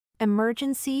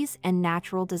Emergencies and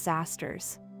natural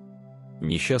disasters.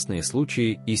 Несчастные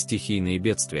случаи и стихийные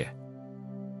бедствия.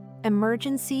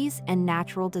 Emergencies and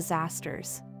natural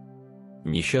disasters.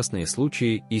 Несчастные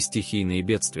случаи и стихийные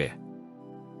бедствия.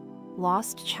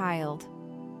 Lost child.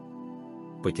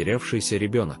 Потерявшийся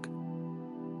ребенок.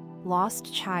 Lost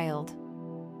child.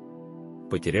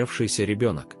 Потерявшийся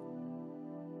ребенок.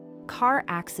 Car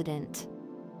accident.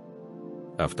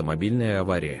 Автомобильная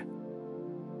авария.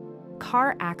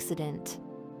 Car accident.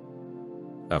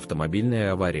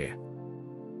 Автомобильная авария.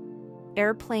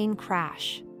 Airplane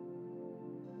crash.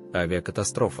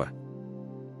 Авиакатастрофа.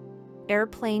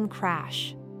 Airplane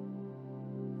crash.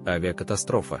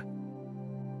 Авиакатастрофа.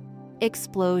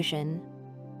 Explosion.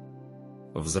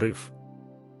 Взрыв.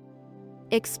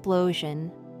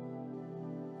 Explosion.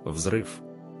 Взрыв.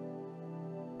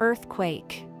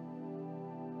 Earthquake.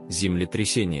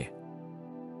 Землетрясение.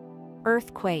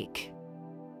 Earthquake.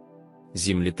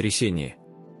 Землетрясение.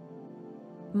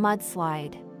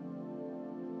 Mudslide.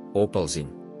 Оползень.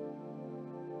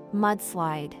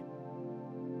 Mudslide.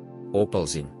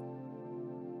 Оползень.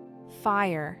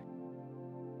 Fire.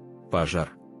 Пожар.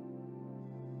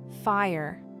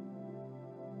 Fire.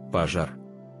 Пожар.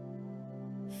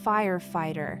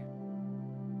 Firefighter.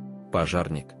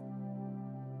 Пожарник.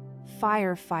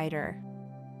 Firefighter.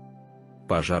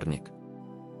 Пожарник.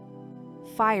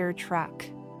 Fire truck.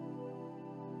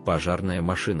 Пожарная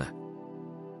машина.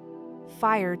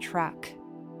 Fire truck.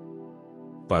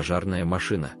 Пожарная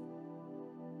машина.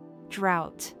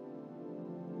 Drought.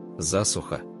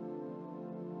 Засуха.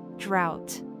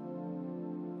 Drought.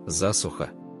 Засуха.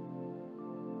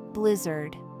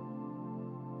 Blizzard.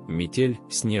 Метель,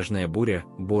 снежная буря,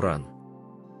 буран.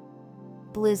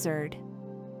 Blizzard.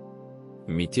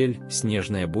 Метель,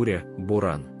 снежная буря,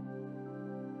 буран.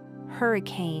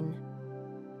 Hurricane.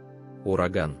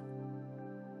 Ураган.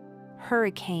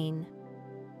 Hurricane.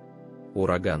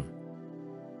 Ураган.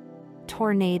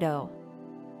 Tornado.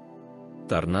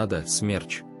 Торнадо,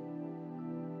 смерч.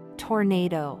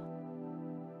 Tornado.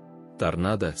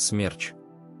 Торнадо, смерч.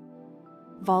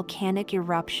 Volcanic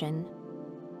eruption.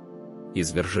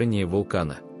 Извержение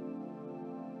вулкана.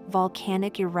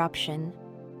 Volcanic eruption.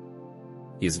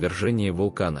 Извержение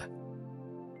вулкана.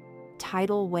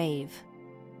 Tidal wave.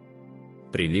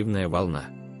 Приливная волна.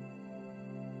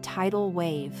 Tidal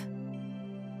wave.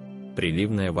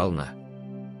 Приливная волна.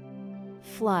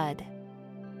 Flood.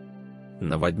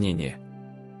 Наводнение.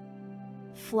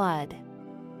 Flood.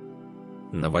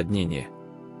 Наводнение.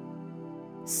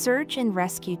 Search and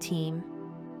rescue team.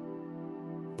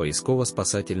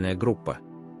 Поисково-спасательная группа.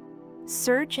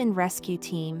 Search and rescue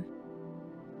team.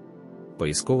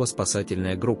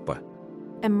 Поисково-спасательная группа.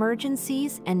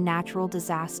 Emergencies and natural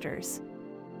disasters.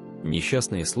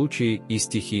 Несчастные случаи и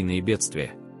стихийные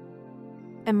бедствия.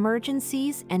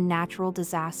 Emergencies and natural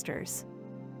disasters.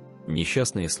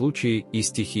 Несчастные случаи и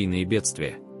стихийные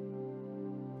бедствия.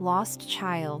 Lost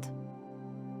child.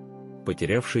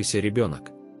 Потерявшийся ребенок.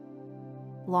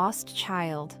 Lost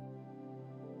child.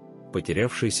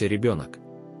 Потерявшийся ребенок.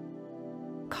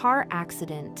 Car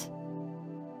accident.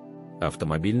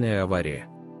 Автомобильная авария.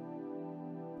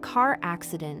 Car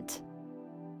accident.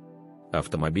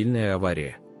 Автомобильная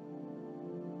авария.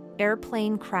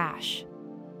 Airplane crash.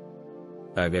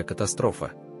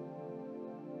 Авиакатастрофа.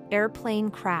 Airplane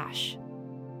crash.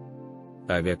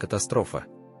 Авиакатастрофа.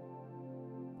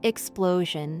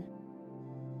 Explosion.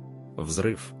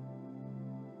 Взрыв.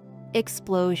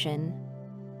 Explosion.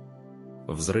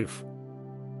 Взрыв.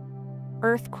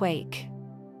 Earthquake.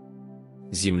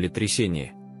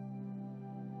 Землетрясение.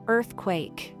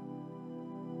 Earthquake.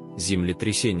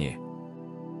 Землетрясение.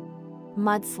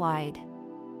 Mudslide.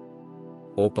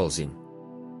 Оползень.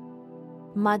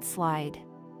 Mudslide.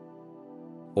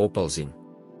 Оползень.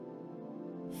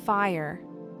 Fire.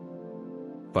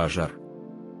 Пожар.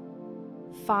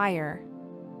 Fire.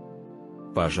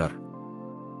 Пожар.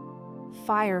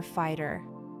 Firefighter.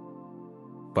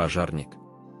 Пожарник.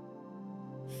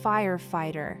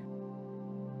 Firefighter.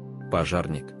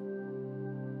 Пожарник.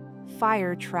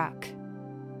 Fire truck.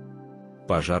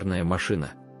 Пожарная машина.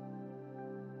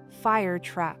 Fire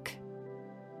truck.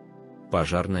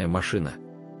 Пожарная машина.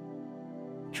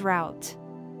 Drought.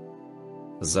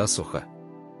 Засуха.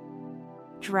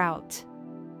 Drought.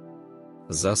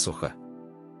 Засуха.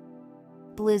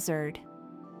 Blizzard.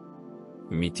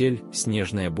 Метель,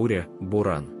 снежная буря,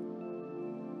 буран.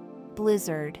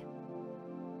 Blizzard.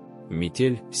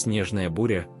 Метель, снежная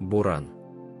буря, буран.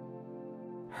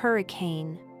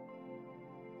 Hurricane.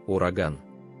 Ураган.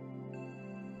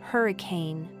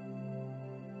 Hurricane.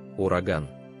 Ураган.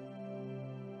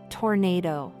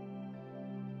 Tornado.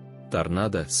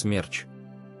 Торнадо, смерч.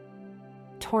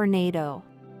 Tornado.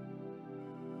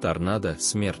 Торнадо,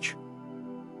 смерч.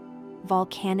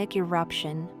 Volcanic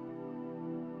eruption.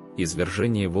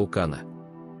 Извержение вулкана.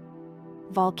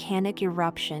 Volcanic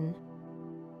eruption.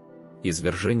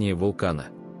 Извержение вулкана.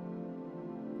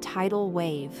 Tidal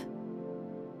wave.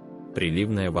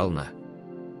 Приливная волна.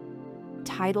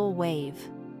 Tidal wave.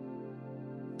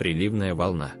 Приливная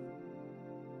волна.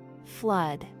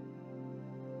 Flood.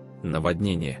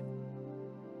 Наводнение.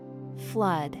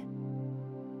 Flood.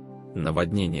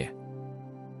 Наводнение.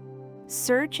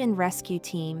 Search and rescue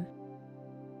team.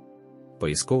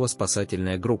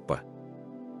 Поисково-спасательная группа.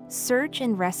 Search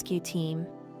and rescue team.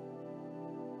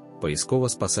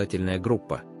 Поисково-спасательная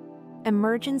группа.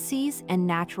 Emergencies and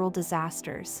natural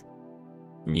disasters.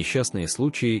 Несчастные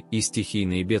случаи и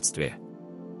стихийные бедствия.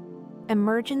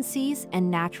 Emergencies and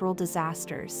natural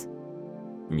disasters.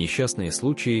 Несчастные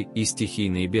случаи и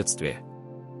стихийные бедствия.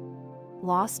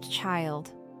 Lost child.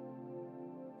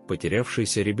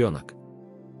 Потерявшийся ребенок.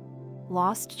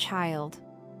 Lost child.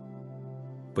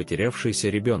 Потерявшийся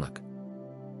ребенок.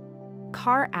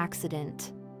 Car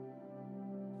accident.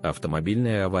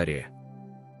 Автомобильная авария.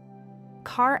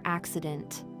 Car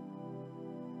accident.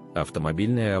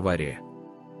 Автомобильная авария.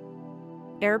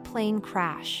 Airplane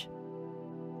crash.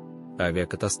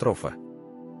 Авиакатастрофа.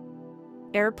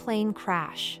 Airplane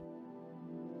crash.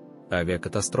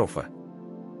 Авиакатастрофа.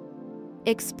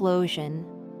 Explosion.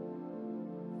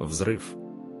 Взрыв.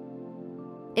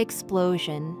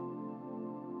 Explosion.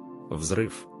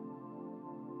 Взрыв.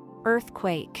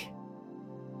 Earthquake.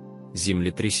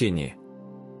 Землетрясение.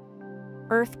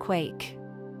 Earthquake.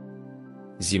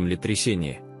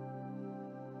 Землетрясение.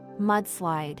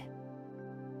 Mudslide.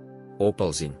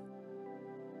 Оползень.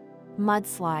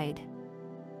 Mudslide.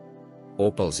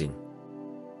 Оползень.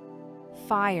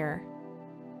 Fire.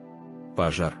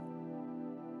 Пожар.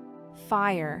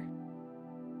 Fire.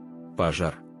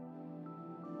 Пожар.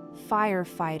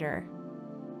 Firefighter.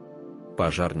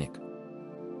 Пожарник.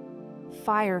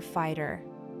 Firefighter.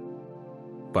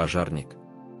 Пожарник.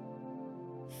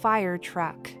 Fire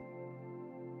truck.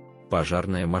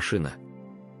 Пожарная машина.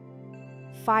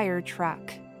 Fire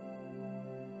truck.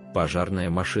 Пожарная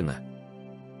машина.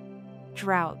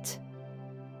 Drought.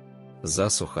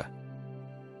 Засуха.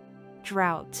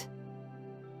 Drought.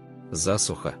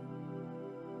 Засуха.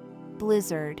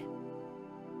 Blizzard.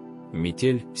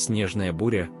 Метель, снежная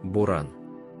буря, буран.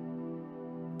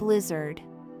 Blizzard.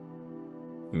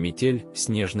 Метель,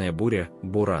 снежная буря,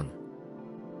 буран.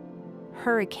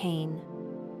 Hurricane.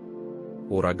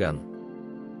 Ураган.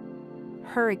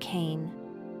 Hurricane.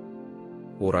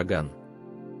 Ураган.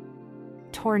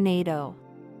 Tornado.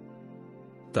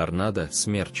 Торнадо,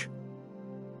 смерч.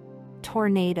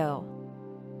 Tornado.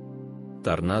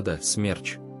 Торнадо,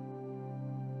 смерч.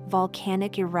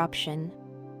 Volcanic eruption.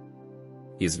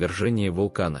 Извержение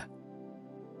вулкана.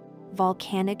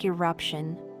 Volcanic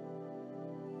eruption.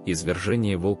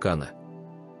 Извержение вулкана.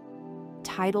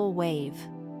 Tidal wave.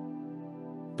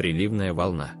 Приливная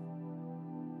волна.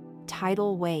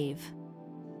 Tidal wave.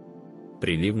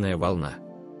 Приливная волна.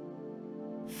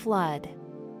 Flood.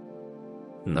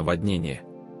 Наводнение.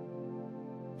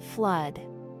 Flood.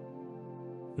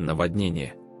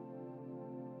 Наводнение.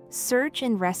 Search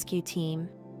and rescue team.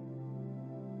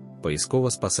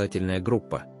 Поисково-спасательная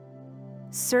группа.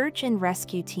 Search and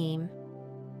rescue team.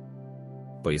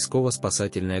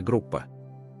 Поисково-спасательная группа.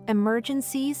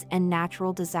 Emergencies and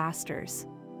natural disasters.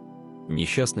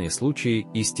 Несчастные случаи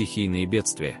и стихийные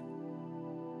бедствия.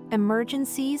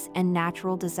 Emergencies and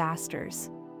natural disasters.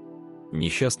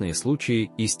 Несчастные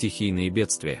случаи и стихийные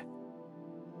бедствия.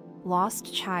 Lost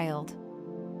child.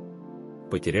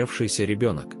 Потерявшийся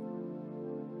ребенок.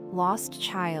 Lost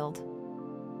child.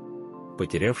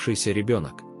 Потерявшийся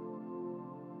ребенок.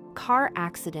 Car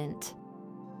accident.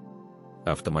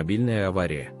 Автомобильная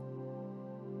авария.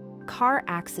 Car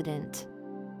accident.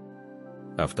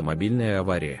 Автомобильная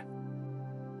авария.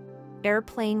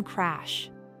 Airplane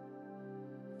crash.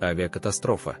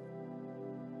 Авиакатастрофа.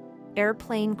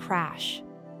 Airplane crash.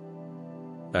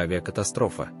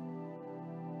 Авиакатастрофа.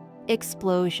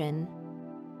 Explosion.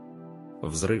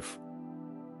 Взрыв.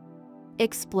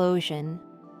 Explosion.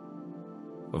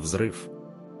 Взрыв.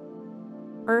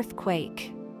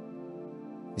 Earthquake.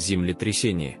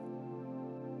 Землетрясение.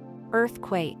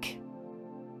 Earthquake.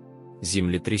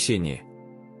 Землетрясение.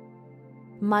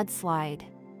 Mudslide.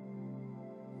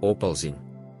 Оползень.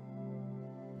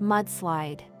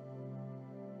 Mudslide.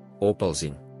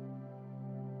 Оползень.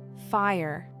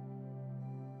 Fire.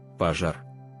 Пожар.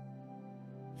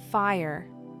 Fire.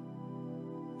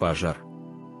 Пожар.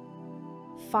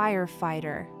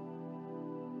 Firefighter.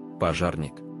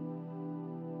 Пожарник.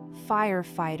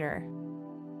 Firefighter.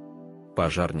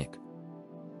 Пожарник.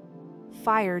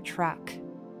 Fire truck.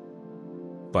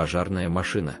 Пожарная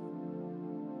машина.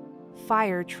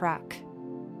 Fire truck.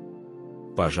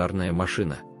 Пожарная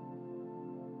машина.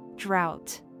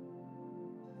 Drought.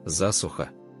 Засуха.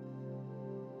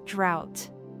 Drought.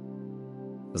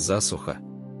 Засуха.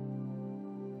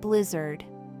 Blizzard.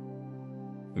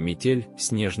 Метель,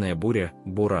 снежная буря,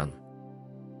 буран.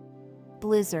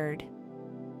 Blizzard.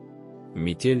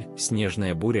 Метель,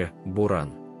 снежная буря,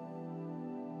 буран.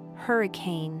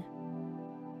 Hurricane.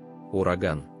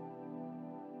 Ураган.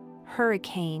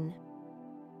 Hurricane.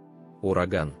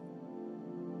 Ураган.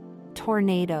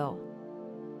 Tornado.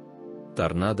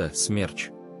 Торнадо,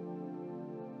 смерч.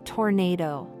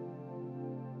 Tornado.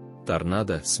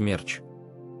 Торнадо, смерч.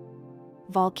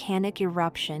 Volcanic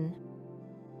eruption.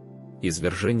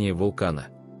 Извержение вулкана.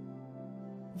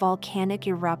 Volcanic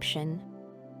eruption.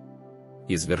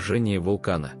 Извержение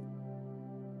вулкана.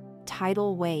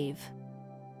 Tidal wave.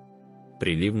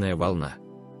 Приливная волна.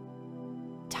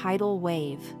 Tidal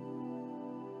wave.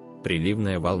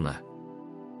 Приливная волна.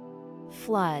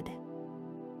 Flood.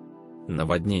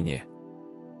 Наводнение.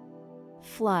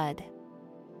 Flood.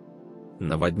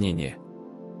 Наводнение.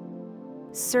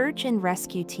 Search and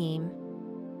rescue team.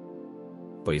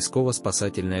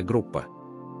 Поисково-спасательная группа.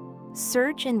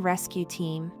 Search and rescue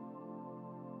team.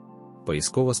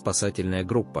 Поисково-спасательная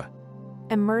группа.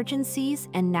 Emergencies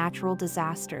and natural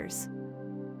disasters.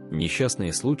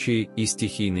 Несчастные случаи и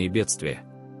стихийные бедствия.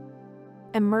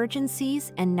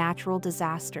 Emergencies and natural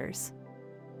disasters.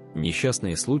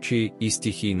 Несчастные случаи и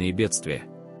стихийные бедствия.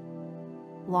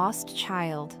 Lost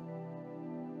child.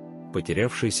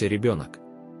 Потерявшийся ребенок.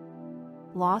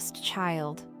 Lost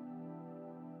child.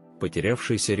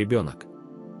 Потерявшийся ребенок.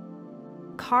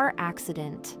 Car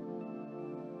accident.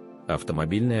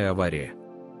 Автомобильная авария.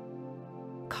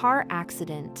 Car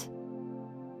accident.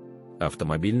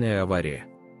 Автомобильная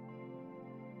авария.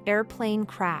 Airplane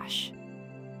crash.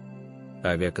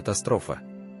 Авиакатастрофа.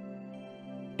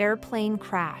 Airplane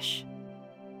crash.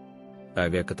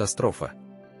 Авиакатастрофа.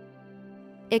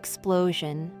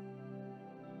 Explosion.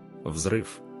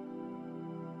 Взрыв.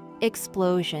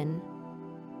 Explosion.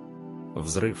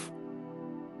 Взрыв.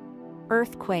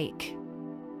 Earthquake.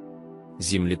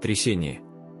 Землетрясение.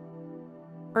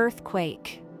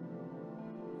 Earthquake.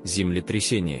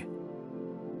 Землетрясение.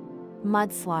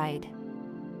 Mudslide.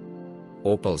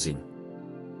 Оползень.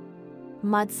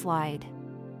 Mudslide.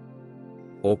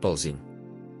 Оползень.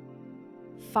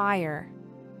 Fire.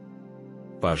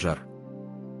 Пожар.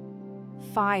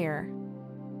 Fire.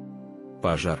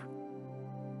 Пожар.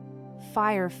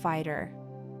 Firefighter.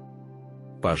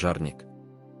 Пожарник.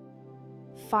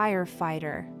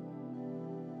 Firefighter.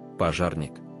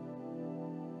 Пожарник.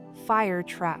 Fire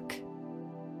truck.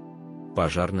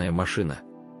 Пожарная машина.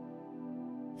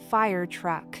 Fire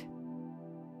truck.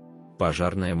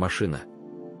 Пожарная машина.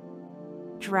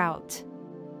 Drought.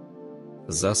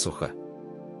 Засуха.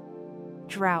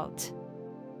 Drought.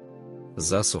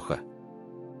 Засуха.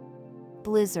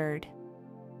 Blizzard.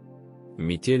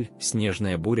 Метель,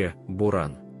 снежная буря,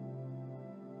 буран.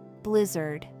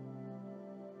 Blizzard.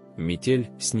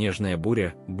 Метель, снежная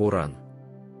буря, буран.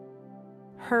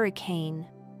 Hurricane.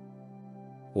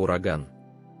 Ураган.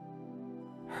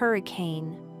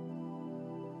 Hurricane.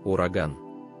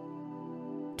 Ураган.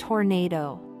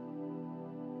 Tornado.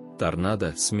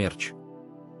 Торнадо, смерч.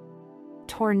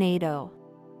 Tornado.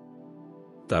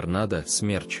 Торнадо,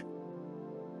 смерч.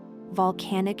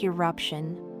 Volcanic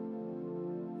eruption.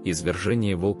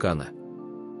 Извержение вулкана.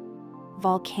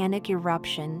 Volcanic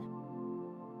eruption.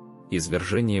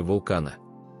 Извержение вулкана.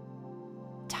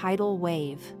 Tidal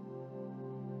wave.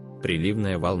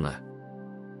 Приливная волна.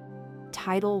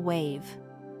 Tidal wave.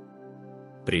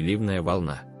 Приливная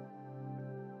волна.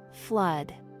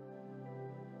 Flood.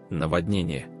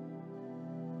 Наводнение.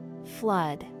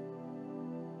 Flood.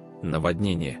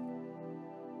 Наводнение.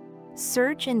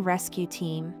 Search and rescue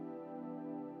team.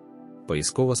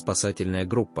 Поисково-спасательная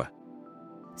группа.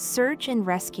 Search and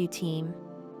rescue team.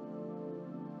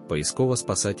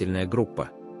 Поисково-спасательная группа.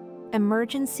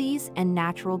 Emergencies and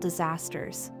natural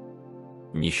disasters.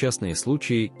 Несчастные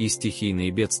случаи и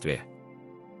стихийные бедствия.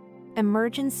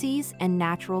 Emergencies and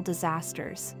natural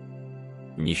disasters.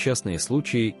 Несчастные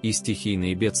случаи и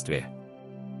стихийные бедствия.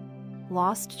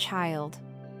 Lost child.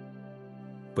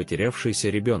 Потерявшийся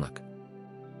ребенок.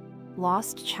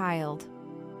 Lost child.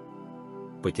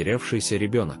 Потерявшийся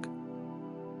ребенок.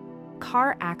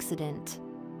 Car accident.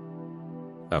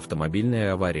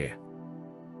 Автомобильная авария.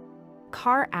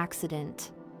 Car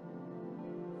accident.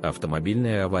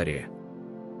 Автомобильная авария.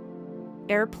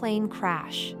 Airplane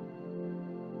crash.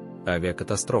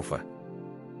 Авиакатастрофа.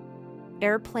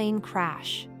 Airplane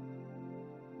crash.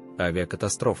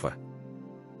 Авиакатастрофа.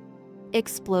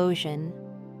 Explosion.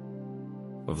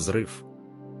 Взрыв.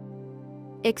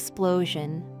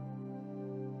 Explosion.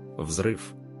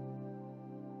 Взрыв.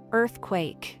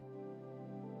 Earthquake.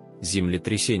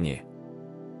 Землетрясение.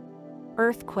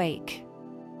 Earthquake.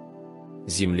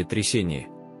 Землетрясение.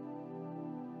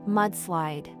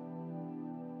 Mudslide.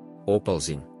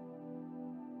 Оползень.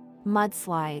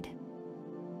 Mudslide.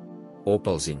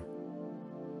 Оползень.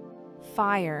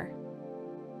 Fire.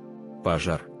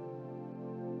 Пожар.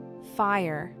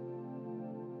 Fire.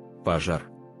 Пожар.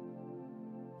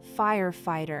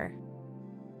 Firefighter.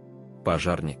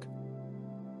 Пожарник.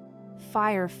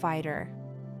 Firefighter.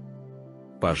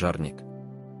 Пожарник.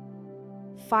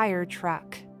 Fire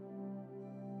truck.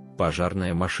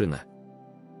 Пожарная машина.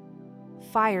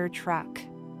 Fire truck.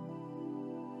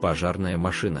 Пожарная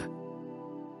машина.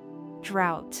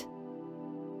 Drought.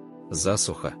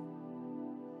 Засуха.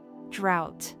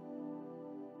 Drought.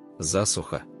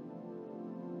 Засуха.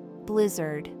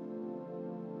 Blizzard.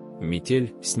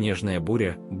 Метель, снежная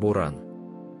буря, буран.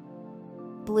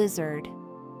 Blizzard.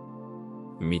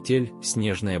 Метель,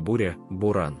 снежная буря,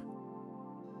 буран.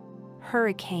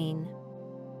 Hurricane.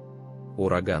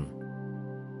 Ураган.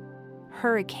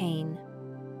 Hurricane.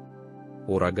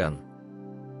 Ураган.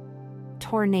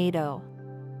 Tornado.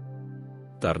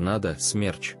 Торнадо,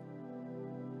 смерч.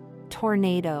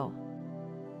 Tornado.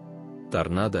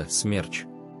 Торнадо, смерч.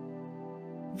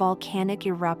 Volcanic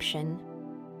eruption.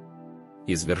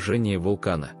 Извержение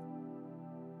вулкана.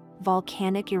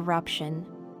 Volcanic eruption.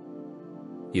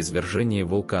 Извержение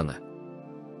вулкана.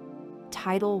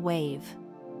 Tidal wave.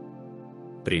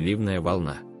 Приливная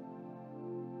волна.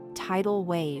 Tidal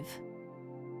wave.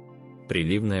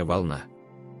 Приливная волна.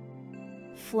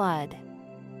 Flood.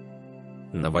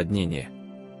 Наводнение.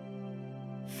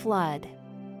 Flood.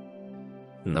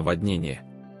 Наводнение.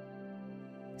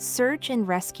 Search and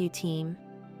rescue team.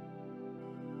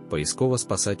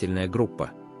 Поисково-спасательная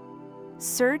группа.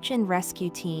 Search and rescue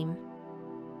team.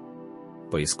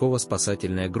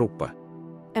 Поисково-спасательная группа.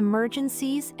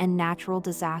 Emergencies and natural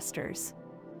disasters.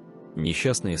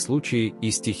 Несчастные случаи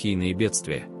и стихийные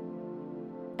бедствия.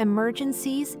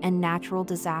 Emergencies and natural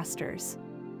disasters.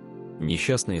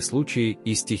 Несчастные случаи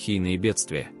и стихийные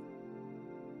бедствия.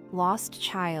 Lost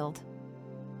child.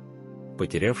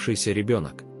 Потерявшийся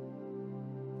ребенок.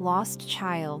 Lost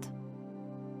child.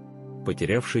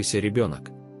 Потерявшийся ребенок.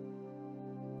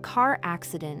 Car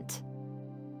accident.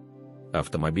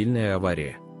 Автомобильная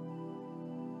авария.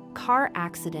 Car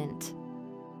accident.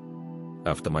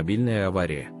 Автомобильная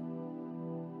авария.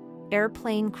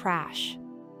 Airplane crash.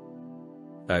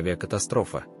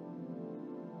 Авиакатастрофа.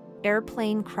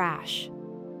 Airplane crash.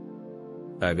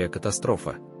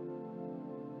 Авиакатастрофа.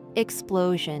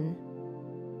 Explosion.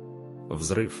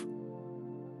 Взрыв.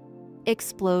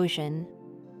 Explosion.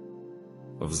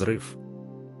 Взрыв.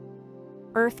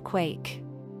 Earthquake.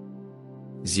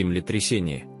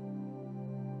 Землетрясение.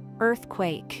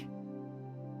 Earthquake.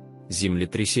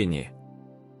 Землетрясение.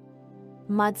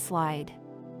 Mudslide.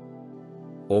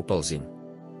 Оползень.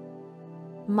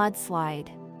 Mudslide.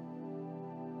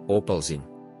 Оползень.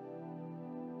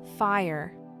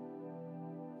 Fire.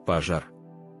 Пожар.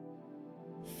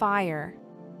 Fire.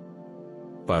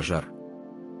 Пожар.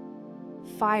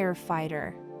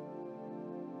 Firefighter.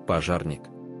 Пожарник.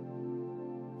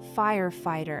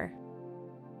 Firefighter.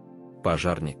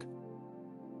 Пожарник.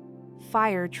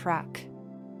 Fire truck.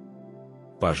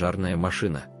 Пожарная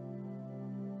машина.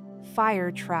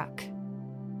 Fire truck.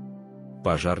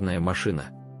 Пожарная машина.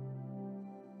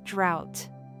 Drought.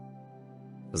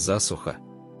 Засуха.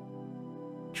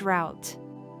 Drought.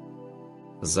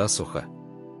 Засуха.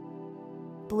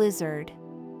 Blizzard.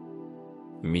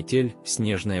 Метель,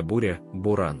 снежная буря,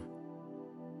 буран.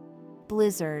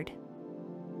 Blizzard.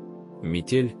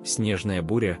 Метель, снежная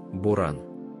буря, буран.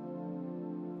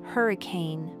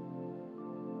 Hurricane.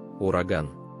 Ураган.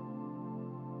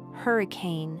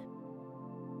 Hurricane.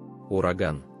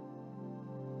 Ураган.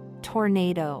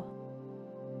 Tornado.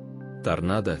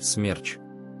 Торнадо, смерч.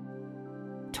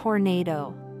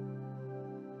 Tornado.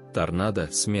 Торнадо,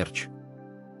 смерч.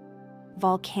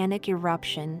 Volcanic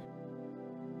eruption.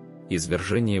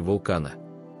 Извержение вулкана.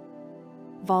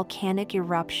 Volcanic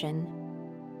eruption.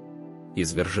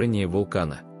 Извержение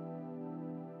вулкана.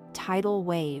 Tidal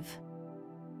wave.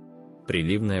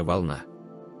 Приливная волна.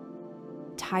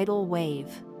 Tidal wave.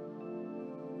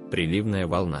 Приливная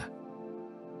волна.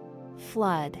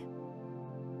 Flood.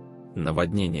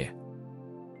 Наводнение.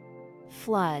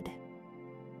 Flood.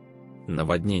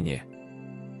 Наводнение.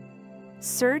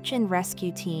 Search and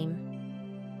rescue team.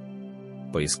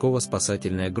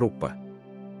 Поисково-спасательная группа.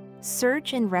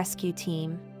 Search and rescue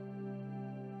team.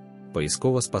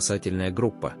 Поисково-спасательная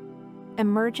группа.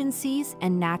 Emergencies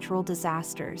and natural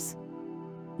disasters.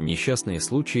 Несчастные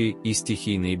случаи и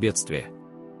стихийные бедствия.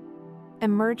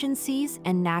 Emergencies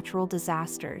and natural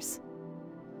disasters.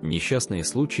 Несчастные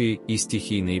случаи и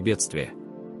стихийные бедствия.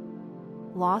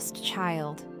 Lost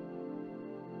child.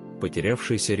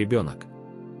 Потерявшийся ребенок.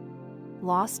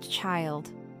 Lost child.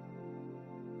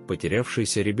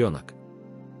 Потерявшийся ребенок.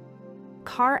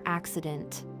 Car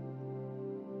accident.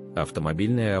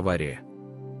 Автомобильная авария.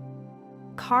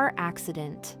 Car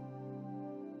accident.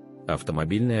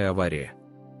 Автомобильная авария.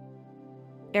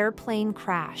 Airplane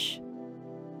crash.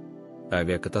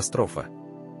 Авиакатастрофа.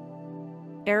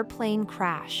 Airplane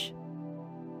crash.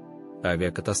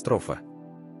 Авиакатастрофа.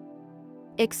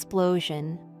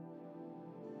 Explosion.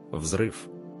 Взрыв.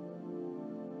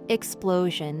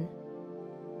 Explosion.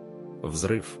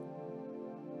 Взрыв.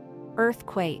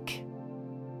 Earthquake.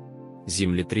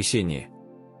 Землетрясение.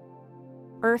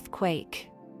 Earthquake.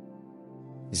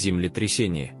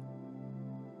 Землетрясение.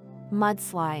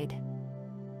 Mudslide.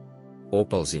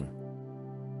 Оползень.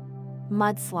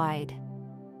 Mudslide.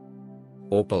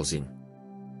 Оползень.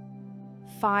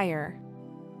 Fire.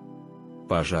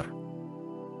 Пожар.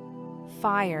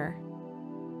 Fire.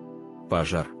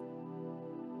 Пожар.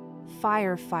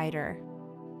 Firefighter.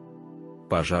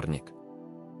 Пожарник.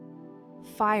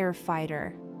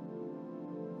 Firefighter.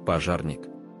 Пожарник.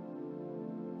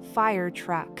 Fire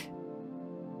truck.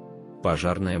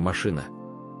 Пожарная машина.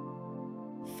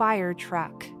 Fire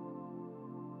truck.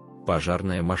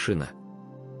 Пожарная машина.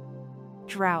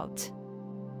 Drought.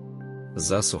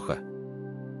 Засуха.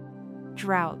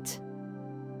 Drought.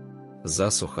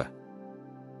 Засуха.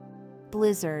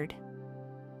 Blizzard.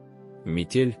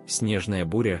 Метель, снежная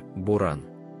буря, буран.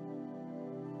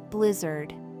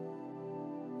 Blizzard.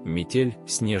 Метель,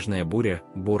 снежная буря,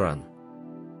 буран.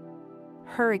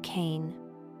 Hurricane.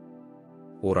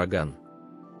 Ураган.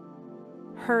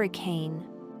 Hurricane.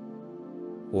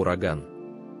 Ураган.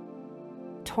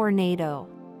 Tornado.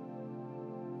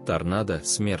 Торнадо,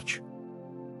 смерч.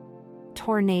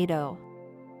 Tornado.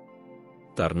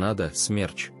 Торнадо,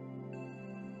 смерч.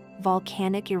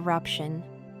 Volcanic eruption.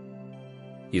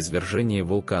 Извержение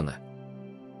вулкана.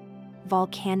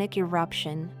 Volcanic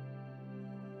eruption.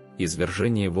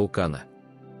 Извержение вулкана.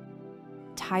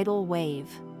 Tidal wave.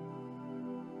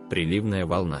 Приливная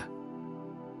волна.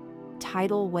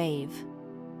 Tidal wave.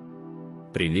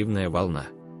 Приливная волна.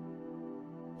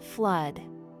 Flood.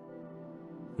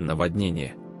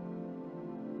 Наводнение.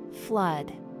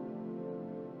 Flood.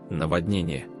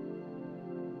 Наводнение.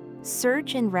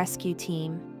 Search and rescue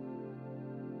team.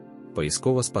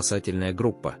 Поисково-спасательная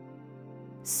группа.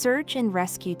 Search and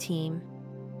rescue team.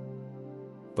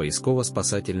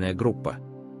 Поисково-спасательная группа.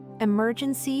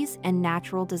 Emergencies and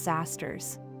natural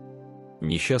disasters.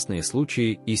 Несчастные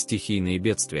случаи и стихийные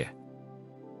бедствия.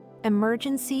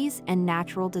 Emergencies and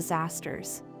natural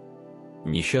disasters.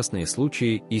 Несчастные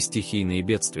случаи и стихийные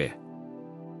бедствия.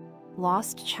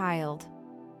 Lost child.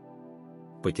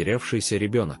 Потерявшийся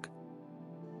ребенок.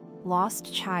 Lost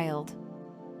child.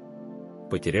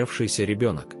 Потерявшийся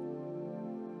ребенок.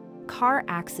 Car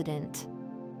accident.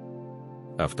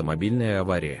 Автомобильная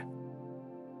авария.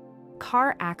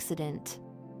 Car accident.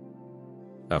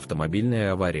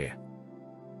 Автомобильная авария.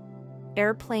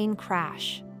 Airplane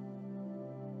crash.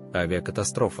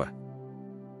 Авиакатастрофа.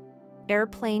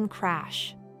 Airplane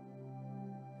crash.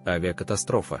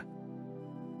 Авиакатастрофа.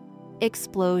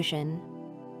 Explosion.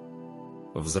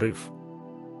 Взрыв.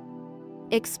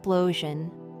 Explosion.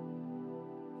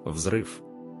 Взрыв.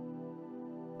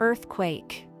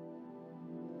 Earthquake.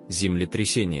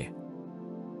 Землетрясение.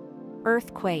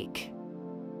 Earthquake.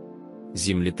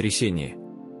 Землетрясение.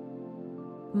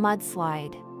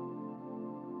 Mudslide.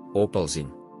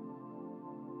 Оползень.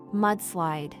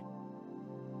 Mudslide.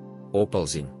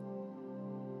 Оползень.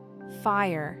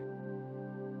 Fire.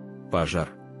 Пожар.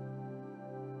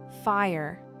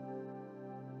 Fire.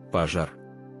 Пожар.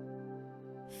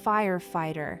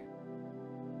 Firefighter.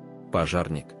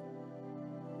 Пожарник.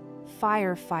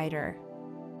 Firefighter.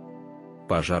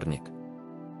 Пожарник.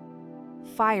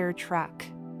 Fire truck.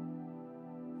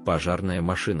 Пожарная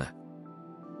машина.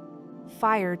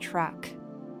 Fire truck.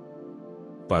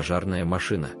 Пожарная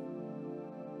машина.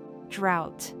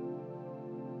 Drought.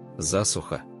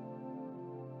 Засуха.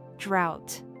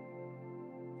 Drought.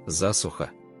 Засуха.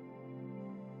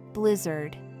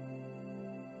 Blizzard.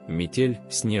 Метель,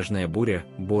 снежная буря,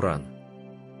 буран.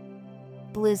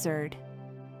 Blizzard.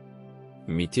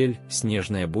 Метель,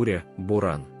 снежная буря,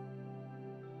 буран.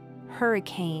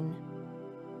 Hurricane.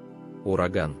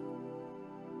 Ураган.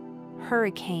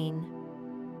 Hurricane.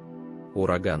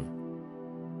 Ураган.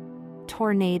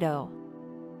 Tornado.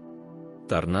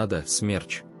 Торнадо,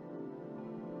 смерч.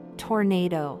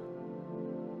 Tornado.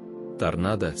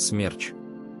 Торнадо, смерч.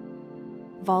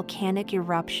 Volcanic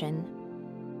eruption.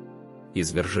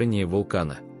 Извержение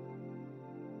вулкана.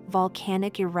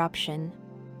 Volcanic eruption.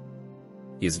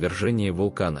 Извержение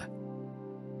вулкана.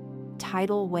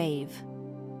 Tidal wave.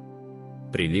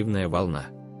 Приливная волна.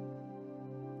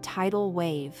 Tidal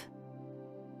wave.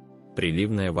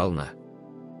 Приливная волна.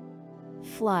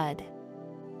 Flood.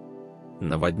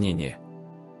 Наводнение.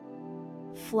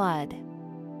 Flood.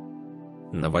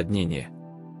 Наводнение.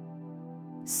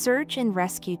 Search and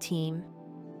rescue team.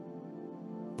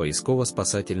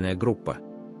 Поисково-спасательная группа.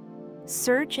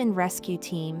 Search and rescue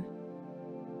team.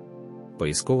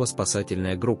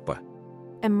 Поисково-спасательная группа.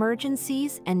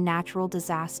 Emergencies and natural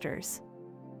disasters.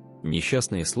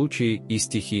 Несчастные случаи и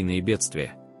стихийные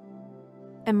бедствия.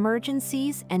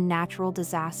 Emergencies and natural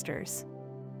disasters.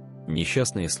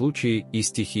 Несчастные случаи и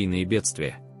стихийные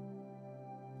бедствия.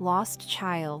 Lost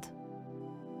child.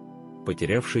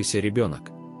 Потерявшийся ребенок.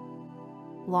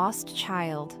 Lost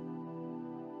child.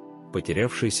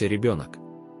 Потерявшийся ребенок.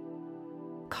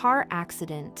 Car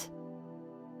accident.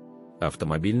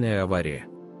 Автомобильная авария.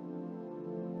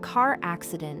 Car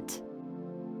accident.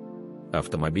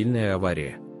 Автомобильная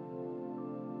авария.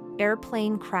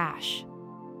 Airplane crash.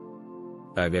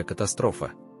 Авиакатастрофа.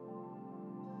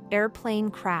 Airplane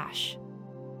crash.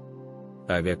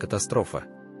 Авиакатастрофа.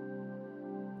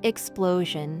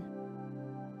 Explosion.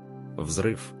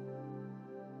 Взрыв.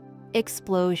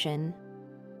 Explosion.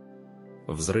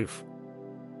 Взрыв.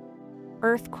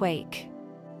 Earthquake.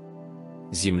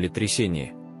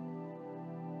 Землетрясение.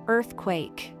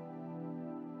 Earthquake.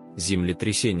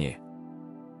 Землетрясение.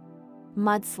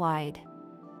 Mudslide.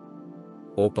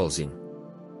 Оползень.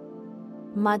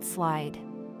 Mudslide.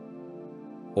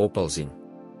 Оползень.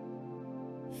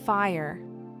 Fire.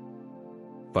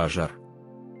 Пожар.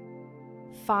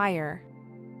 Fire.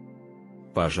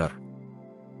 Пожар.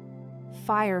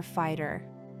 Firefighter.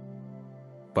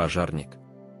 Пожарник.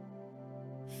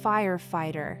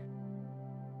 Firefighter.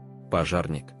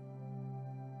 Пожарник.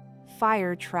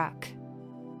 Fire truck.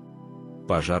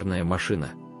 Пожарная машина.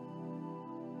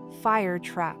 Fire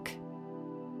truck.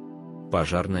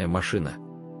 Пожарная машина.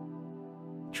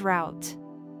 Drought.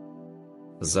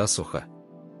 Засуха.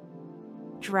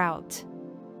 Drought.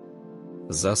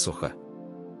 Засуха.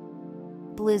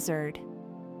 Blizzard.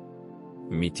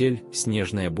 Метель,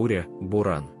 снежная буря,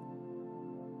 буран.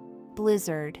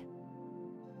 Blizzard.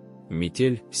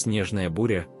 Метель, снежная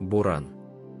буря, буран.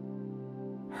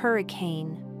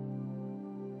 Hurricane.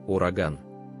 Ураган.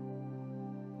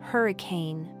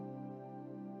 Hurricane.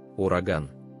 Ураган.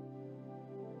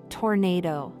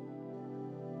 Tornado.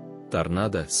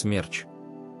 Торнадо, смерч.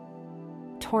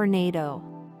 Tornado.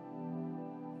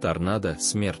 Торнадо,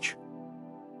 смерч.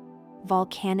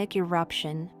 Volcanic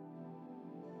eruption.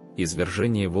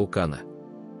 Извержение вулкана.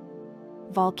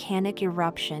 Volcanic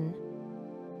eruption.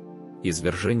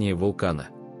 Извержение вулкана.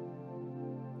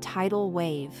 Tidal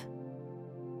wave.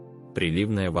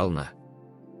 Приливная волна.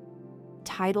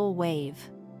 Tidal wave.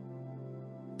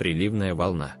 Приливная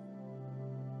волна.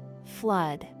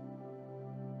 Flood.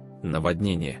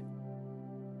 Наводнение.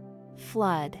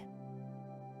 Flood.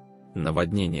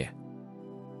 Наводнение.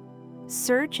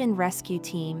 Search and rescue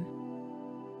team.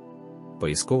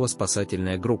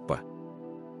 Поисково-спасательная группа.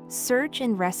 Search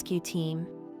and rescue team.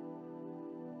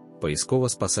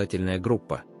 Поисково-спасательная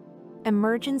группа.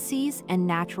 Emergencies and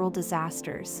natural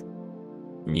disasters.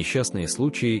 Несчастные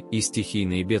случаи и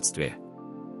стихийные бедствия.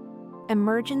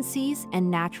 Emergencies and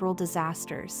natural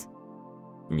disasters.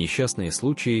 Несчастные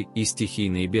случаи и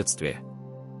стихийные бедствия.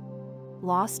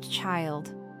 Lost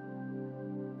child.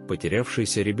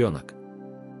 Потерявшийся ребенок.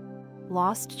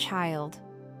 Lost child.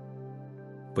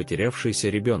 Потерявшийся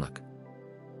ребенок.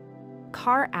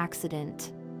 Car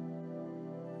accident.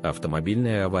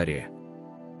 Автомобильная авария.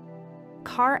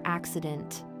 Car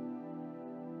accident.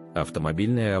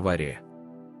 Автомобильная авария.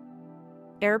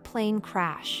 Airplane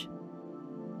crash.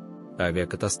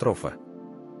 Авиакатастрофа.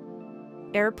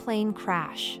 Airplane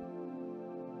crash.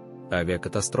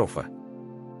 Авиакатастрофа.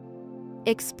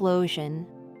 Explosion.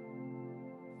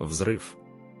 Взрыв.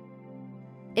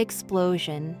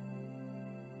 Explosion.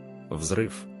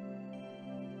 Взрыв.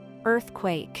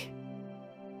 Earthquake.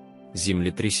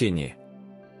 Землетрясение.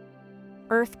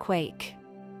 Earthquake.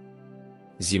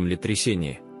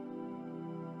 Землетрясение.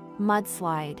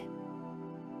 Mudslide.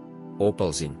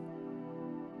 Оползень.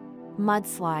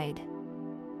 Mudslide.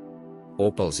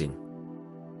 Оползень.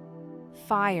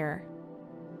 Fire.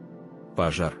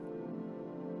 Пожар.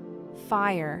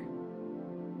 Fire.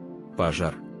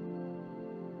 Пожар.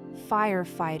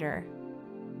 Firefighter.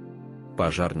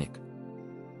 Пожарник.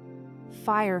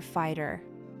 Firefighter.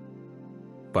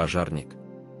 Пожарник.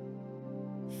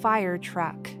 Fire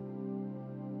truck.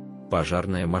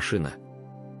 Пожарная машина.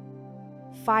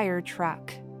 Fire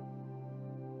truck.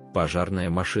 Пожарная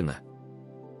машина.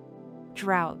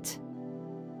 Drought.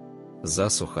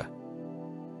 Засуха.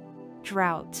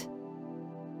 Drought.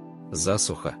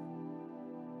 Засуха.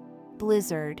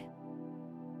 Blizzard.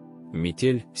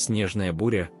 Метель, снежная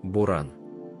буря, буран.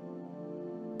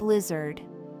 Blizzard.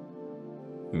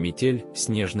 Метель,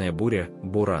 снежная буря,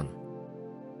 буран.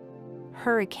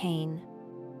 Hurricane.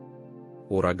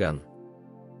 Ураган.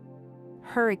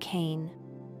 Hurricane.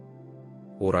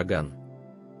 Ураган.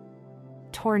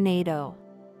 Tornado.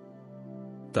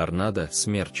 Торнадо,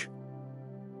 смерч.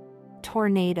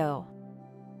 Tornado.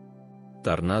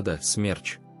 Торнадо,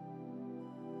 смерч.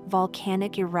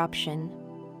 Volcanic eruption.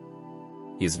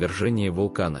 Извержение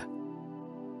вулкана.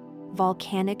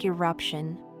 Volcanic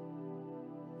eruption.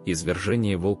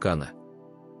 Извержение вулкана.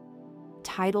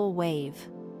 Tidal wave.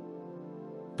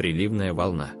 Приливная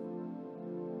волна.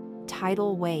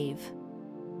 Tidal wave.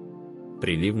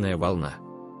 Приливная волна.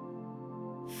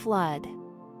 Flood.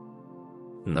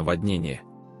 Наводнение.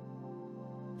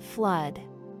 Flood.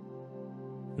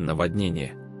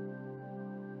 Наводнение.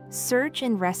 Search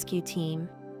and rescue team.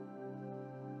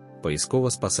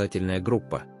 Поисково-спасательная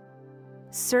группа.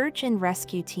 Search and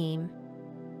rescue team.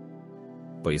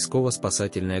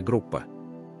 Поисково-спасательная группа.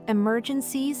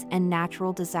 Emergencies and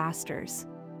natural disasters.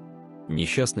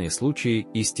 Несчастные случаи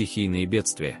и стихийные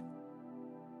бедствия.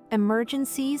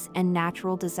 Emergencies and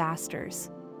natural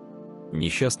disasters.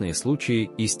 Несчастные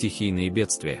случаи и стихийные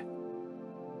бедствия.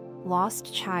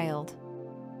 Lost child.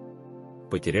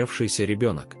 Потерявшийся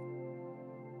ребенок.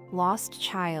 Lost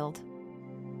child.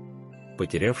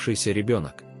 Потерявшийся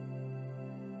ребенок.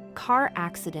 Car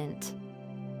accident.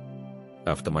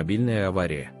 Автомобильная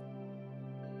авария.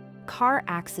 Car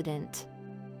accident.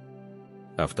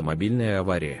 Автомобильная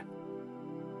авария.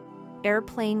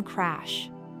 Airplane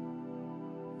crash.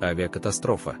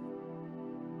 Авиакатастрофа.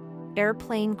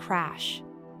 Airplane crash.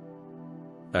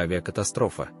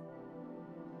 Авиакатастрофа.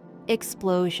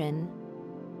 Explosion.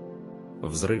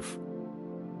 Взрыв.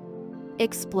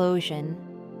 Explosion.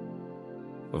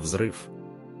 Взрыв.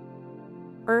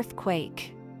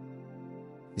 Earthquake.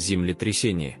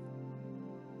 Землетрясение.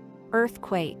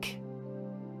 Earthquake.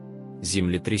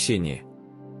 Землетрясение.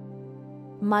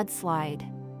 Mudslide.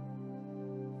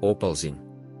 Оползень.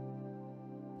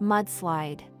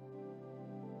 Mudslide.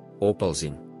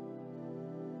 Оползень.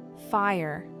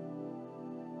 Fire.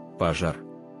 Пожар.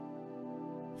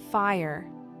 Fire.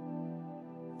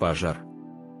 Пожар.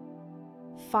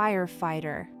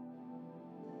 Firefighter.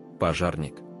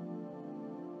 Пожарник.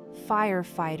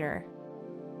 Firefighter.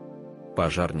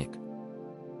 Пожарник.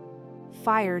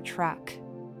 Fire truck.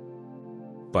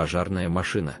 Пожарная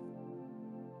машина.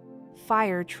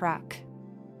 Fire truck.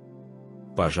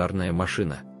 Пожарная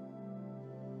машина.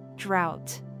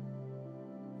 Drought.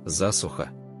 Засуха.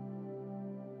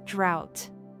 Drought.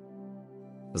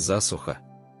 Засуха.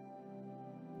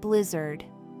 Blizzard.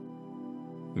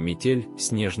 Метель,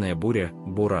 снежная буря,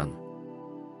 буран.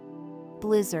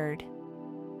 Blizzard.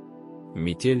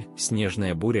 Метель,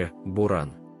 снежная буря,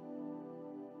 буран.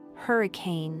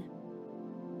 Hurricane.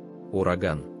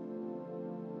 Ураган.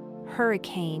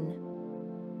 Hurricane.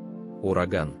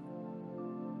 Ураган.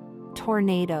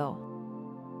 Tornado.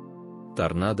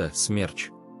 Торнадо,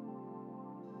 смерч.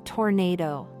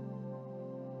 Tornado.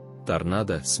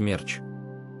 Торнадо, смерч.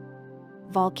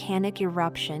 Volcanic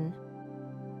eruption.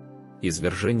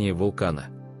 Извержение вулкана.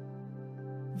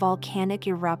 Volcanic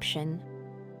eruption.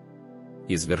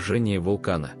 Извержение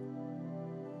вулкана.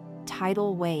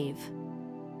 Tidal wave.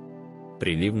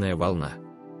 Приливная волна.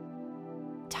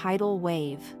 Tidal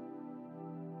wave.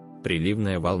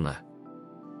 Приливная волна.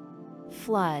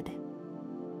 Flood.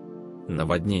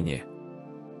 Наводнение.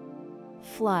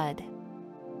 Flood.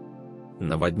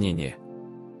 Наводнение.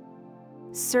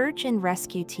 Search and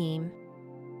rescue team.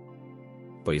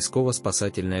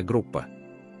 Поисково-спасательная группа.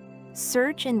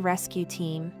 Search and rescue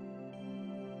team.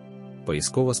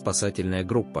 Поисково-спасательная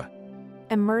группа.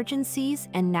 Emergencies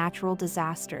and natural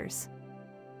disasters.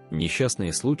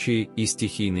 Несчастные случаи и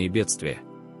стихийные бедствия.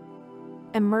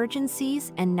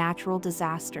 Emergencies and natural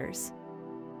disasters.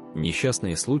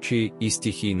 Несчастные случаи и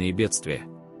стихийные бедствия.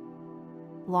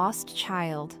 Lost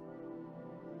child.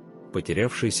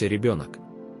 Потерявшийся ребенок.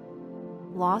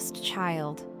 Lost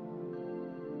child.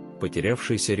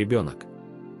 Потерявшийся ребенок.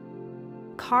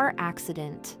 Car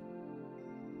accident.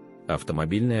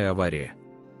 Автомобильная авария.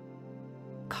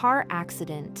 Car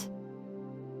accident.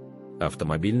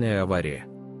 Автомобильная авария.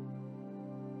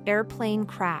 Airplane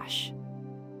crash.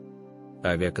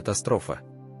 Авиакатастрофа.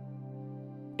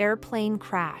 Airplane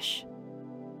crash.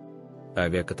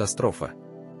 Авиакатастрофа.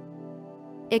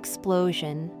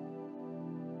 Explosion.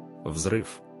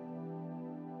 Взрыв.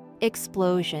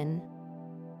 Explosion.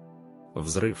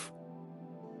 Взрыв.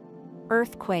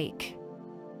 Earthquake.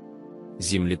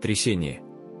 Землетрясение.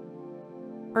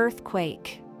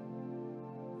 Earthquake.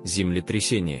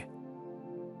 Землетрясение.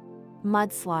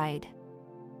 Mudslide.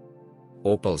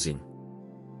 Оползень.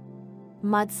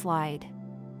 Mudslide.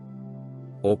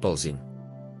 Оползень.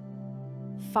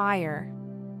 Fire.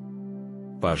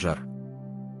 Пожар.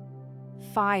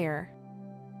 Fire.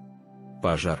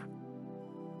 Пожар.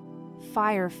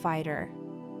 Firefighter.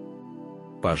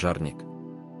 Пожарник.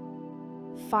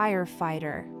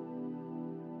 Firefighter.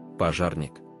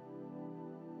 Пожарник.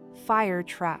 Fire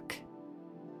truck.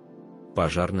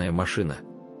 Пожарная машина.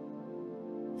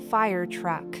 Fire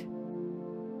truck.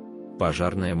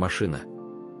 Пожарная машина.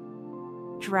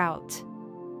 Drought.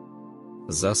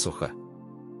 Засуха.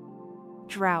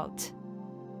 Drought.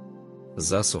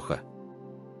 Засуха.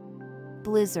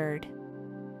 Blizzard.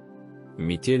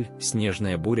 Метель,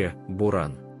 снежная буря,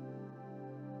 буран.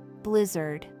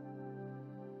 Blizzard.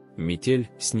 Метель,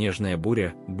 снежная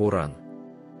буря, буран.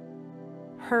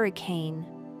 Hurricane.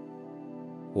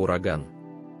 Ураган.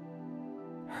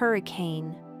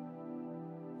 Hurricane.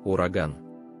 Ураган.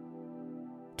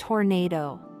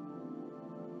 Tornado.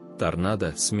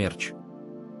 Торнадо, смерч.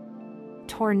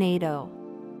 Tornado.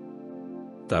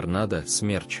 Торнадо,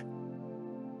 смерч.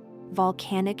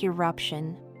 Volcanic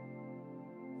eruption.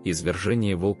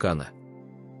 Извержение вулкана.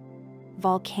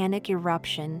 Volcanic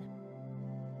eruption.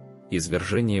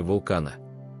 Извержение вулкана.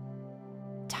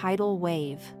 Tidal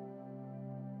wave.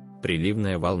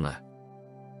 Приливная волна.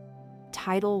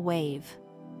 Tidal wave.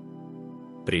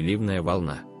 Приливная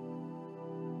волна.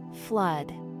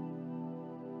 Flood.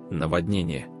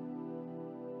 Наводнение.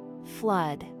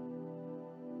 Flood.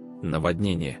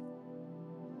 Наводнение.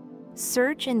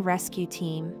 Search and rescue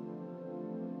team.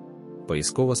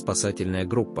 Поисково-спасательная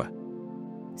группа.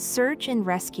 Search and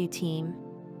rescue team.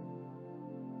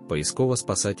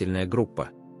 Поисково-спасательная группа.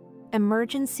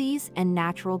 Emergencies and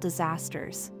natural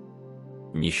disasters.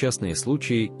 Несчастные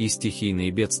случаи и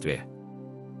стихийные бедствия.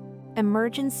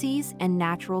 Emergencies and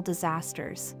natural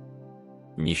disasters.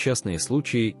 Несчастные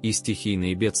случаи и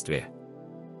стихийные бедствия.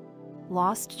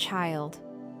 Lost child.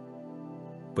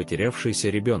 Потерявшийся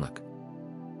ребенок.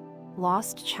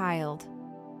 Lost child.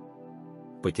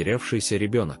 Потерявшийся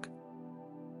ребенок.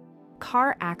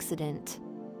 Car accident.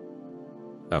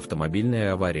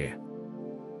 Автомобильная авария.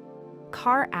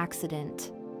 Car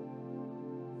accident.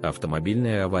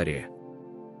 Автомобильная авария.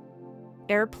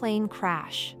 Airplane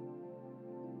crash.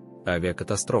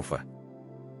 Авиакатастрофа.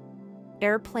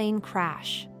 Airplane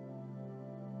crash.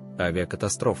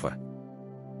 Авиакатастрофа.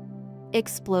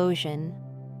 Explosion.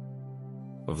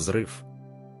 Взрыв.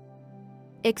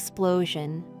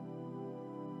 Explosion.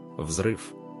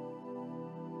 Взрыв.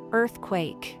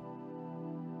 Earthquake.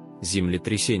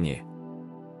 Землетрясение.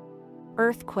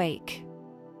 Earthquake.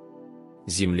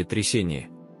 Землетрясение.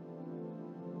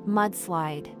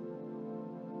 Mudslide.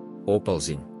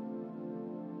 Оползень.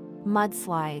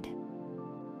 Mudslide.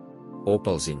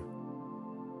 Оползень.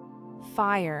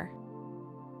 Fire.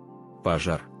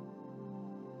 Пожар.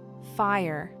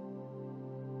 Fire.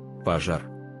 Пожар.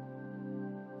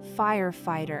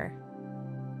 Firefighter.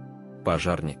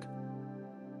 Пожарник.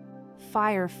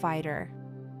 Firefighter.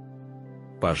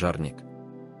 Пожарник.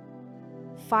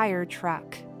 Fire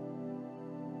truck.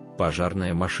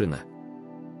 Пожарная машина.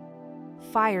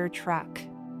 Fire truck.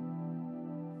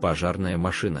 Пожарная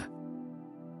машина.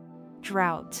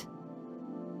 Drought.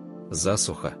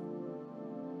 Засуха.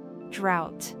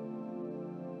 Drought.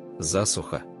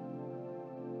 Засуха.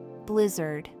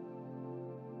 Blizzard.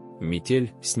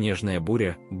 Метель, снежная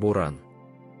буря, буран.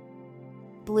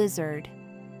 Blizzard.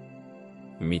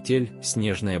 Метель,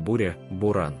 снежная буря,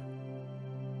 буран.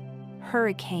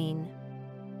 Hurricane.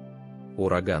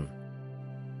 Ураган.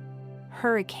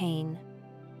 Hurricane.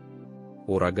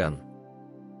 Ураган.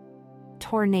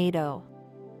 Tornado.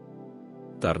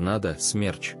 Торнадо,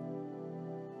 смерч.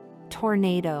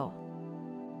 Tornado.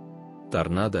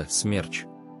 Торнадо, смерч.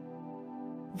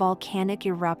 Volcanic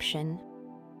eruption.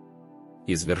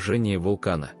 Извержение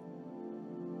вулкана.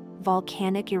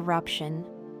 Volcanic eruption.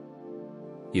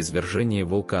 Извержение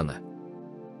вулкана.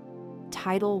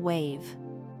 Tidal wave.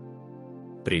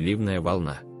 Приливная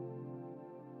волна.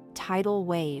 Tidal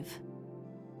wave.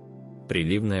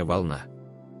 Приливная волна.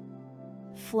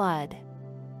 Flood.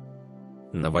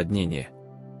 Наводнение.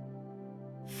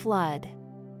 Flood.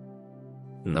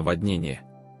 Наводнение.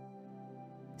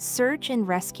 Search and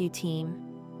rescue team.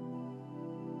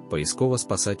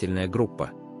 Поисково-спасательная группа.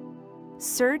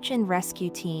 Search and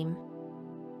rescue team.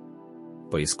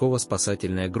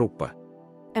 Поисково-спасательная группа.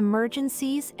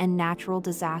 Emergencies and natural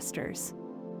disasters.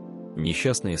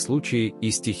 Несчастные случаи и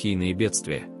стихийные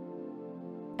бедствия.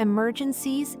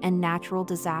 Emergencies and natural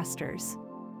disasters.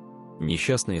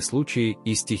 Несчастные случаи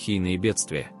и стихийные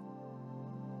бедствия.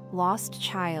 Lost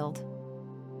child.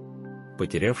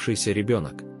 Потерявшийся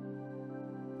ребенок.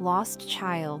 Lost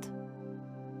child.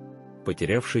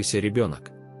 Потерявшийся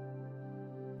ребенок.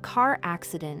 Car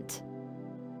accident.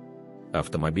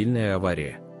 Автомобильная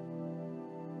авария.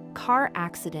 Car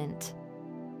accident.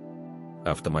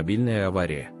 Автомобильная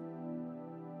авария.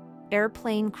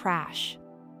 Airplane crash.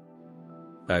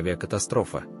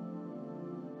 Авиакатастрофа.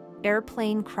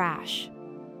 Airplane crash.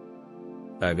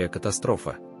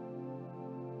 Авиакатастрофа.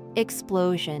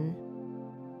 Explosion.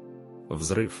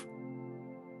 Взрыв.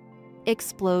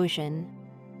 Explosion.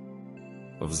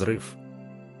 Взрыв.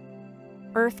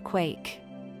 Earthquake.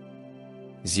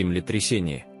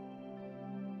 Землетрясение.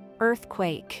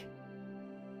 Earthquake.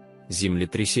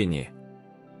 Землетрясение.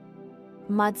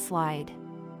 Mudslide.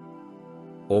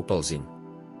 Оползень.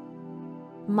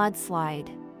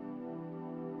 Mudslide.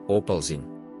 Оползень.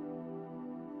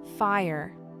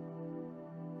 Fire.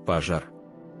 Пожар.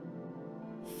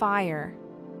 Fire.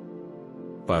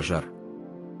 Пожар.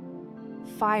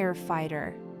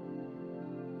 Firefighter.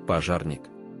 Пожарник.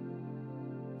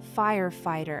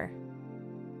 Firefighter.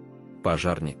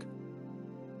 Пожарник.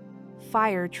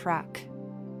 Fire truck.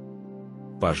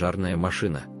 Пожарная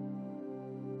машина.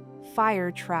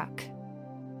 Fire truck.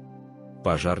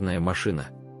 Пожарная машина.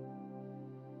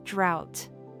 Drought.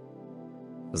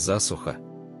 Засуха.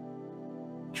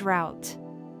 Drought.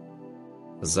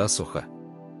 Засуха.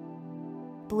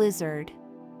 Blizzard.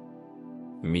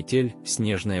 Метель,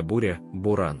 снежная буря,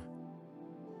 буран.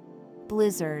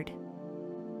 Blizzard.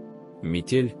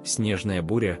 Метель, снежная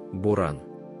буря, буран.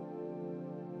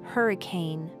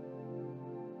 Hurricane.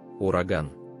 Ураган.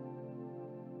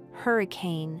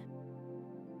 Hurricane.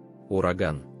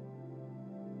 Ураган.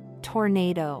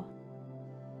 Tornado.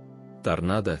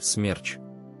 Торнадо, смерч.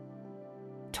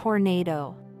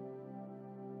 Tornado.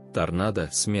 Торнадо,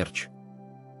 смерч.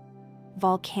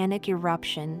 Volcanic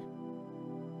eruption.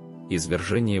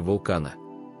 Извержение вулкана.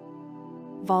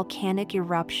 Volcanic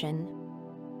eruption.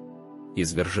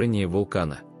 Извержение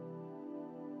вулкана.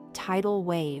 Tidal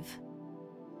wave.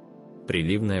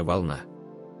 Приливная волна.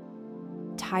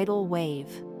 Tidal wave.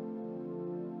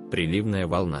 Приливная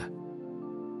волна.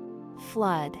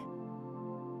 Flood.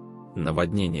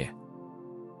 Наводнение.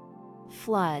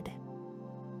 Flood.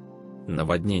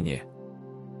 Наводнение.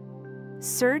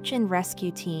 Search and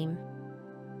rescue team.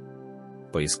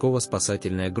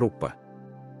 Поисково-спасательная группа.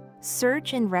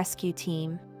 Search and rescue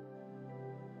team.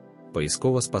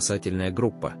 Поисково-спасательная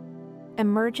группа.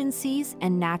 Emergencies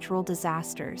and natural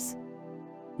disasters.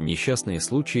 Несчастные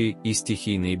случаи и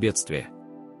стихийные бедствия.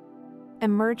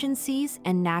 Emergencies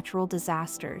and natural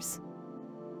disasters.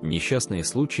 Несчастные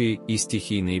случаи и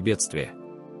стихийные бедствия.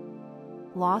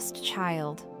 Lost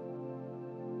child.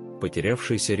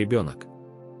 Потерявшийся ребенок.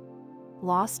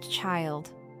 Lost child.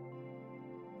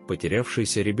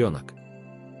 Потерявшийся ребенок.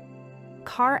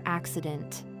 Car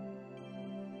accident.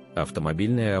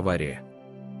 Автомобильная авария.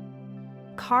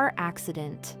 Car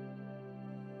accident.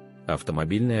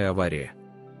 Автомобильная авария.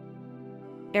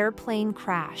 Airplane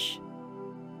crash.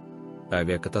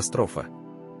 Авиакатастрофа.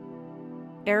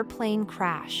 Airplane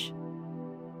crash.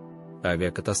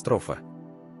 Авиакатастрофа.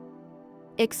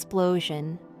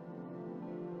 Explosion.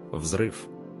 Взрыв.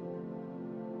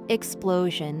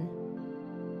 Explosion.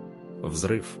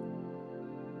 Взрыв.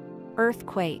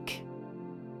 Earthquake.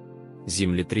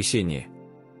 Землетрясение.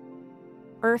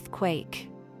 Earthquake.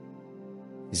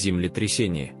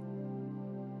 Землетрясение.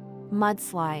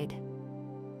 Mudslide.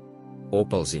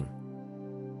 Оползень.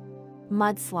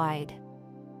 Mudslide.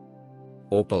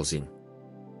 Оползень.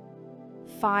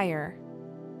 Fire.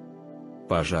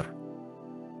 Пожар.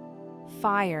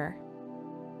 Fire.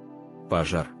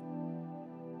 Пожар.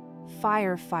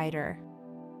 Firefighter.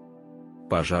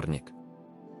 Пожарник.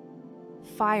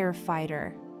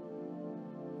 Firefighter.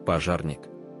 Пожарник.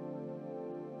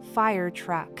 Fire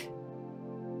truck.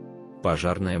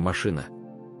 Пожарная машина.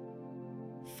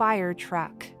 Fire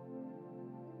truck.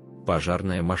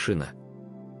 Пожарная машина.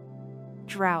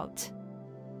 Drought.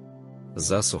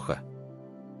 Засуха.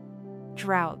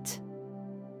 Drought.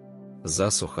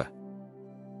 Засуха.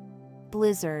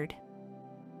 Blizzard.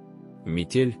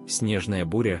 Метель, снежная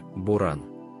буря, буран.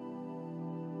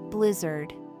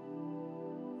 Blizzard.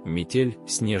 Метель,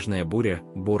 снежная буря,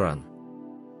 буран.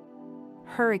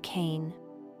 Hurricane.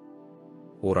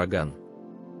 Ураган.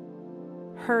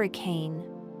 Hurricane.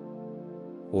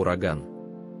 Ураган.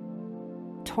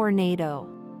 Tornado.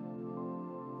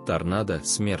 Торнадо,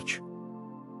 смерч.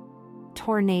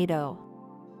 Tornado.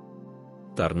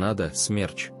 Торнадо,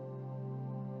 смерч.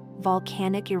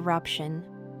 Volcanic eruption.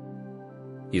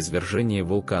 Извержение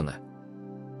вулкана.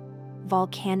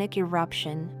 Volcanic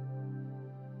eruption.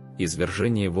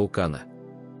 Извержение вулкана.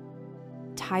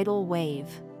 Tidal wave.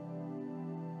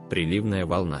 Приливная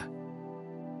волна.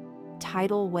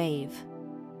 Tidal wave.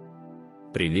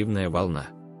 Приливная волна.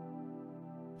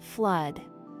 Flood.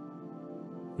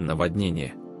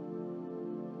 Наводнение.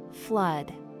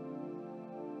 Flood.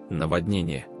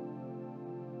 Наводнение.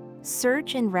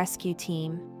 Search and rescue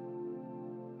team.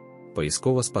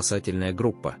 Поисково-спасательная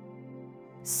группа.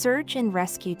 Search and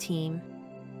rescue team.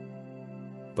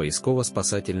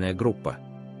 Поисково-спасательная группа.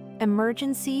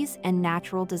 Emergencies and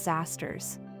natural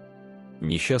disasters.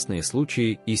 Несчастные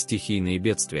случаи и стихийные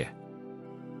бедствия.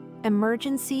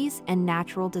 Emergencies and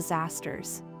natural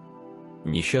disasters.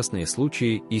 Несчастные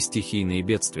случаи и стихийные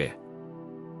бедствия.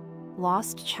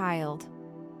 Lost child.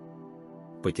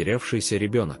 Потерявшийся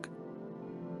ребенок.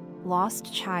 Lost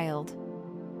child.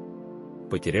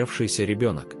 Потерявшийся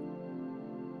ребенок.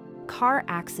 Car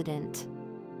accident.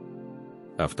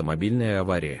 Автомобильная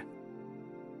авария.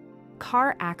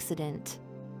 Car accident.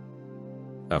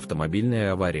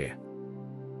 Автомобильная авария.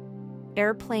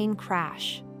 Airplane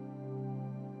crash.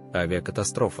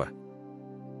 Авиакатастрофа.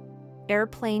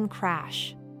 Airplane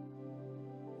crash.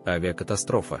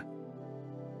 Авиакатастрофа.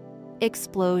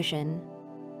 Explosion.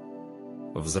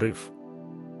 Взрыв.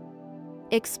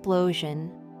 Explosion.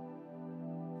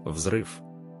 Взрыв.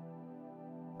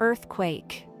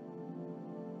 Earthquake.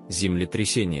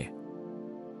 Землетрясение.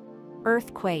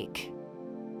 Earthquake.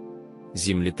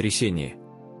 Землетрясение.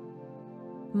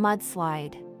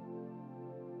 Mudslide.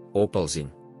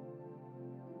 Оползень.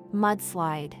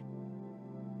 Mudslide.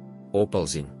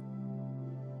 Оползень.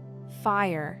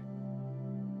 Fire.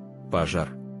 Пожар.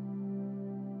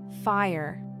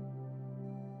 Fire.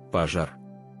 Пожар.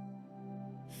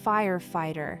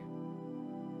 Firefighter.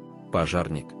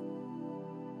 Пожарник.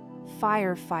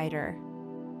 Firefighter.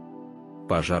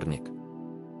 Пожарник.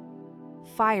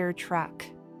 Fire truck.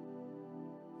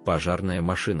 Пожарная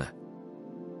машина.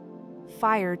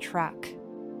 Fire truck.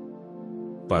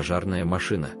 Пожарная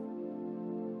машина.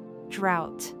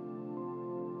 Drought.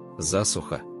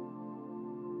 Засуха.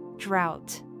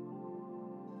 Drought.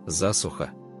 Засуха.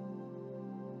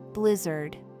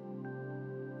 Blizzard.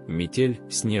 Метель,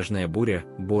 снежная буря,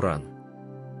 буран.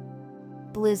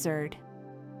 Blizzard.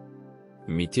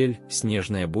 Метель,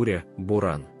 снежная буря,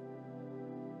 буран.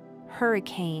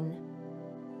 Hurricane.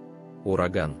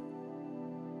 Ураган.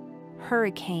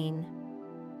 Hurricane.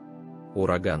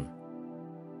 Ураган.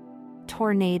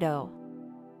 Tornado.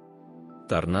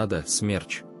 Торнадо,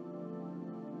 смерч.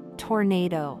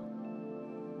 Tornado.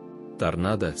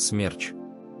 Торнадо, смерч.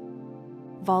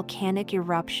 Volcanic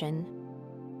eruption.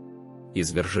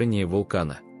 Извержение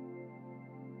вулкана.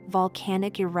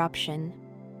 Volcanic eruption.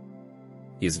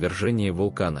 Извержение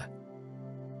вулкана.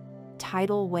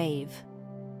 Tidal wave.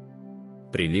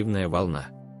 Приливная волна.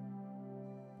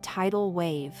 Tidal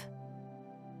wave.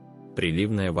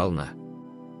 Приливная волна.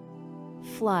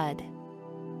 Flood.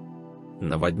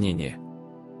 Наводнение.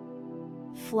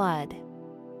 Flood.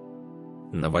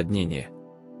 Наводнение.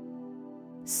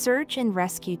 Search and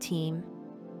rescue team.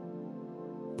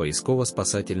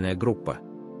 Поисково-спасательная группа.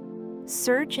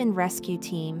 Search and rescue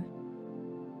team.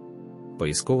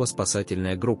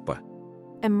 Поисково-спасательная группа.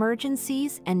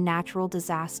 Emergencies and natural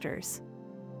disasters.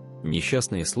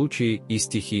 Несчастные случаи и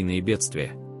стихийные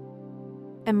бедствия.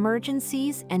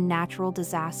 Emergencies and natural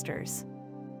disasters.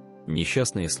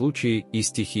 Несчастные случаи и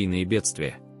стихийные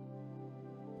бедствия.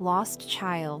 Lost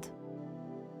child.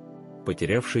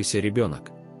 Потерявшийся ребенок.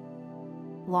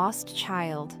 Lost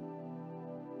child.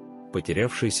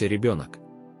 Потерявшийся ребенок.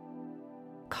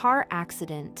 Car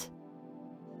accident.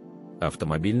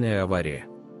 Автомобильная авария.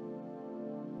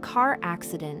 Car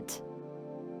accident.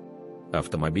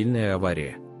 Автомобильная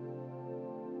авария.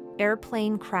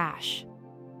 Airplane crash.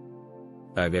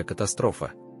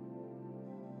 Авиакатастрофа.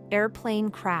 Airplane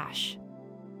crash.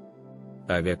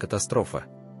 Авиакатастрофа.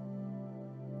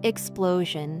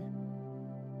 Explosion.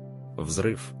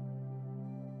 Взрыв.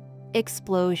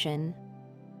 Explosion.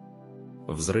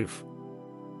 Взрыв.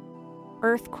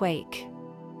 Earthquake.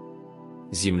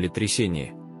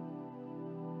 Землетрясение.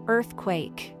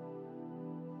 Earthquake.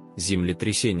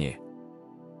 Землетрясение.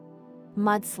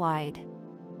 Mudslide.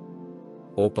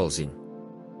 Оползень.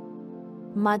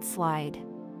 Mudslide.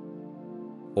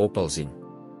 Оползень.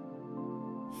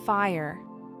 Fire.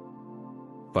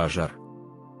 Пожар.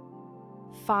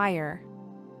 Fire.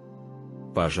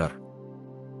 Пожар.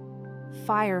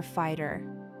 Firefighter.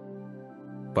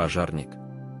 Пожарник.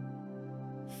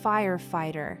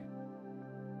 Firefighter.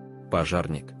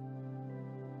 Пожарник.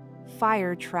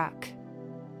 Fire truck.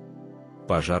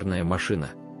 Пожарная машина.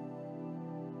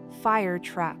 Fire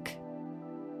truck.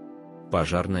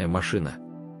 Пожарная машина.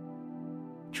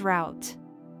 Drought.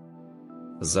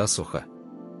 Засуха.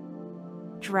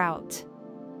 Drought.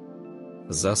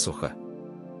 Засуха.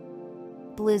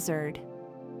 Blizzard.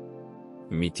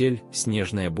 Метель,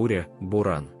 снежная буря,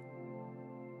 буран.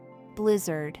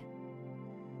 Blizzard.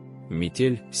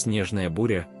 Метель, снежная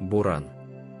буря, буран.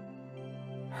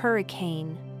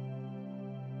 Hurricane.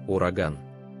 Ураган.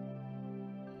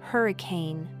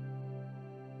 Hurricane.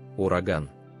 Ураган.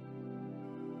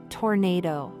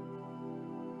 Tornado.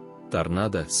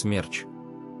 Торнадо, смерч.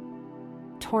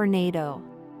 Tornado.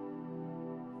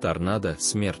 Торнадо,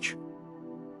 смерч.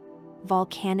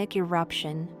 Volcanic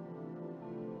eruption.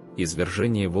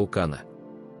 Извержение вулкана.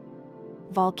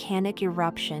 Volcanic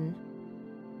eruption.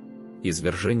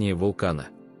 Извержение вулкана.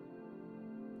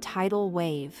 Tidal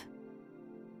wave.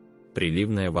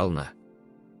 Приливная волна.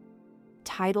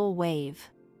 Tidal wave.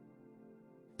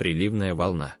 Приливная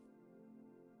волна.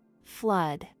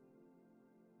 Flood.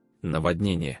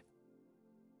 Наводнение.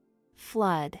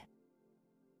 Flood.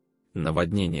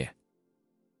 Наводнение.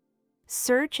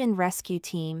 Search and rescue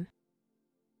team.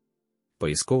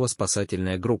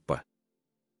 Поисково-спасательная группа.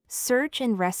 Search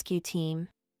and rescue team.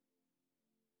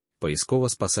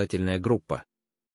 Поисково-спасательная группа.